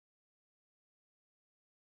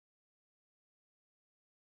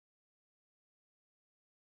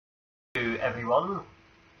everyone,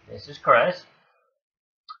 this is Chris.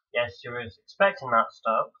 Yes, you were expecting that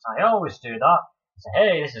stuff, because I always do that. Say,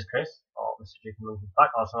 hey, this is Chris, or Mr. Chicken Monkey's back,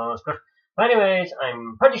 also known as Chris. But anyways,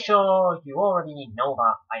 I'm pretty sure you already know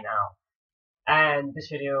that by now. And this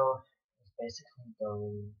video is basically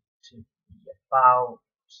going to be about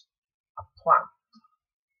a plant.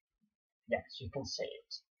 Yes, you can see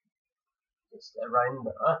it. It's around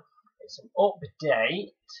there. It's an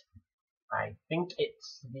update. I think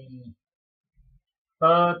it's the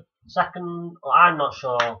third, second, well, I'm not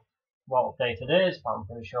sure what update it is, but I'm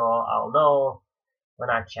pretty sure I'll know when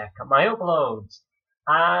I check my uploads.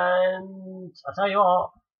 And I'll tell you what,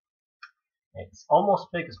 it's almost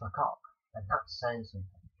big as my cock, and that's saying something.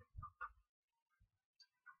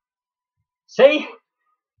 See?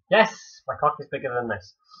 Yes, my cock is bigger than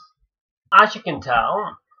this. As you can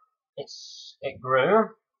tell, it grew,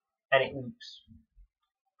 and it looks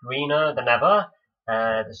greener than ever.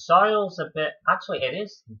 The soil's a bit, actually it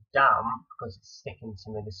is damp because it's sticking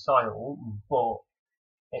to me, the soil, but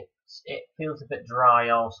it feels a bit dry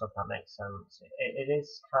also, if that makes sense. It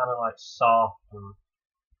is kind of like soft,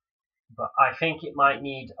 but I think it might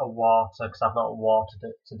need a water because I've not watered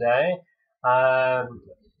it today.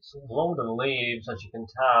 It's a load of leaves, as you can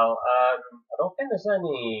tell. I don't think there's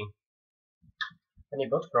any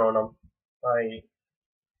buds growing on. I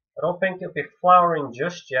don't think it'll be flowering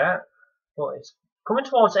just yet, but it's coming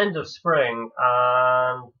towards the end of spring,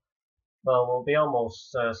 and well, we'll be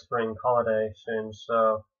almost spring holiday soon.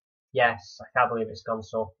 So yes, I can't believe it's gone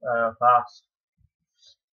so fast.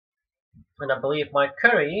 And I believe my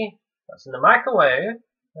curry that's in the microwave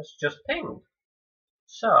has just pinged.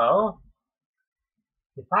 So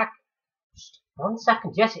be back just 1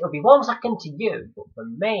 second. Yes, it'll be 1 second to you, but for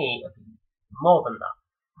me it'll be more than that.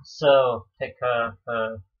 So take her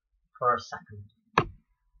for a second.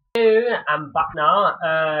 I'm back now.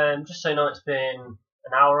 Just so you know, it's been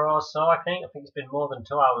an hour or so. I think it's been more than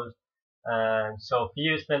 2 hours. So for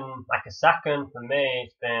you, it's been like a second. For me,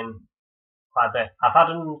 it's been quite a bit. I've had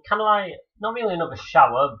kind of like not really another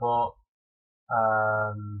shower, but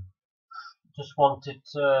just wanted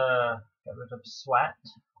to get rid of sweat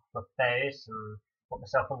off my face and put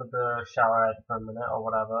myself under the shower head for a minute or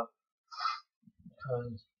whatever.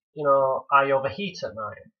 Because you know, I overheat at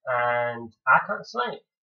night and I can't sleep.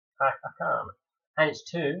 I can't. And it's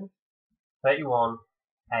 2:31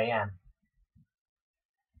 AM.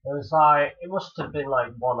 It was like, it must have been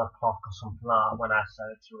like 1 o'clock or something like that when I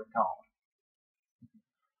started to record.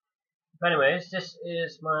 But anyways, this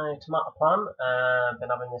is my tomato plant. I've been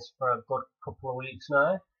having this for a good couple of weeks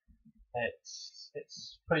now.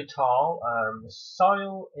 It's pretty tall. The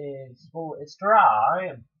soil is, well, it's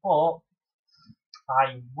dry, but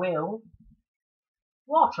I will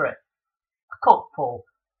water it. A cupful.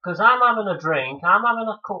 Because I'm having a drink, I'm having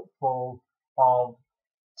a cupful of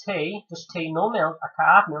tea, just tea, no milk. I can't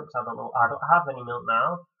have milk, I don't have any milk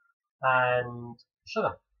now, and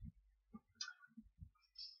sugar.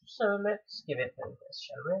 So let's give it a bit,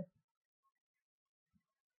 shall we?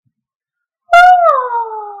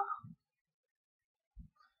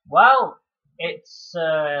 Well, it's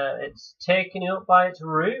taken up by its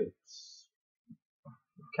roots.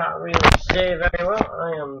 Can't really say very well.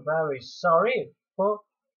 I am very sorry, but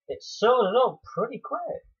it's sown up pretty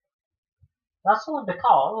quick. That's only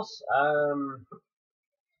because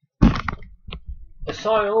the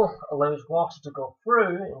soil allows water to go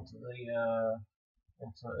through into the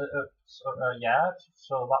yeah.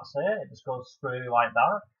 So that's it. It just goes through like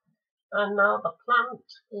that, and now the plant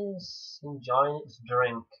is enjoying its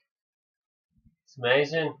drink. It's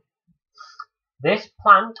amazing. This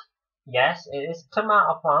plant, yes, it is a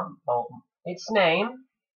tomato plant, but its name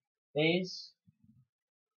is,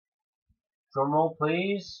 drumroll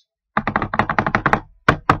please,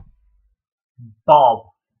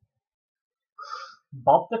 Bob.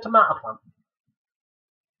 Bob the tomato plant.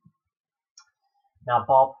 Now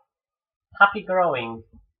Bob, happy growing.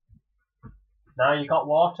 Now you got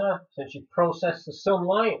water, since you processed the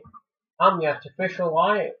sunlight and the artificial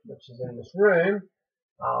light, which is in this room.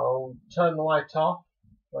 I'll turn the light off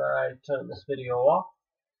when I turn this video off.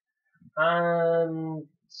 And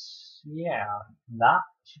yeah, that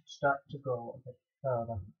should start to go a bit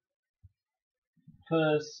further.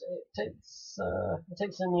 Because it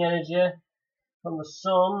takes in the energy from the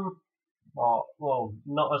sun, or well,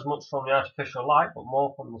 not as much from the artificial light, but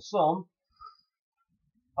more from the sun.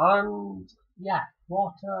 And yeah,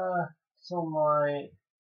 water, sunlight,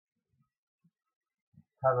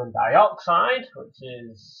 carbon dioxide, which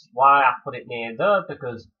is why I put it near there,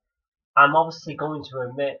 because I'm obviously going to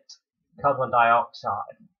emit carbon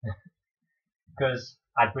dioxide. Because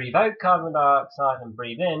I breathe out carbon dioxide and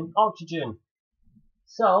breathe in oxygen.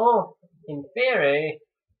 So, in theory,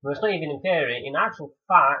 well, it's not even in theory, in actual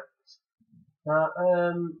fact,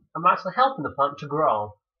 I'm actually helping the plant to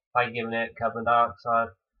grow by giving it carbon dioxide.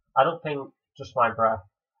 I don't think just my breath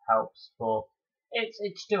helps, but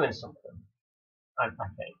it's doing something, I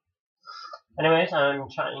think. Anyways, I'm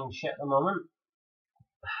chatting shit at the moment.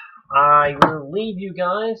 I will leave you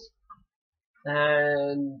guys,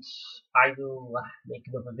 and I will make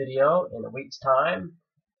another video in a week's time.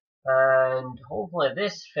 And hopefully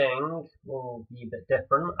this thing will be a bit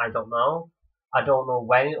different. I don't know. I don't know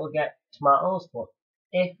when it'll get tomatoes, but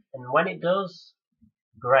if and when it does,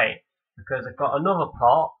 great. Because I've got another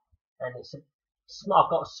pot, and it's a small.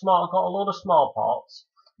 I've got a load of small pots.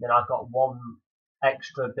 Then I've got one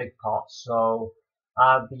extra big pot, so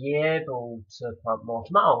I'll be able to plant more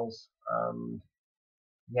tomatoes. And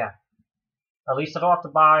yeah, at least I don't have to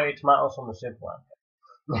buy tomatoes from the supermarket.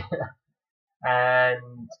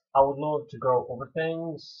 And I would love to grow other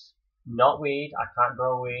things, not weed. I can't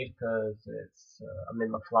grow weed because I'm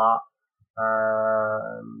in my flat.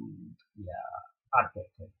 Yeah, I'd get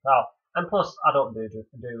kicked out. And plus, I don't do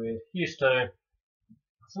weed. Used to.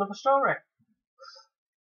 That's another story.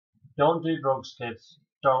 Don't do drugs, kids.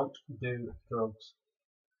 Don't do drugs.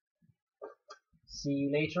 See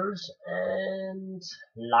you later, and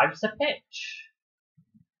life's a pitch.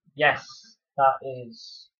 Yes, that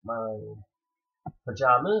is my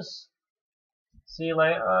pajamas. See you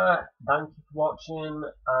later. Thank you for watching,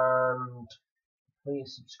 and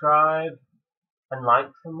please subscribe and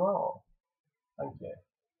like for more. Thank you.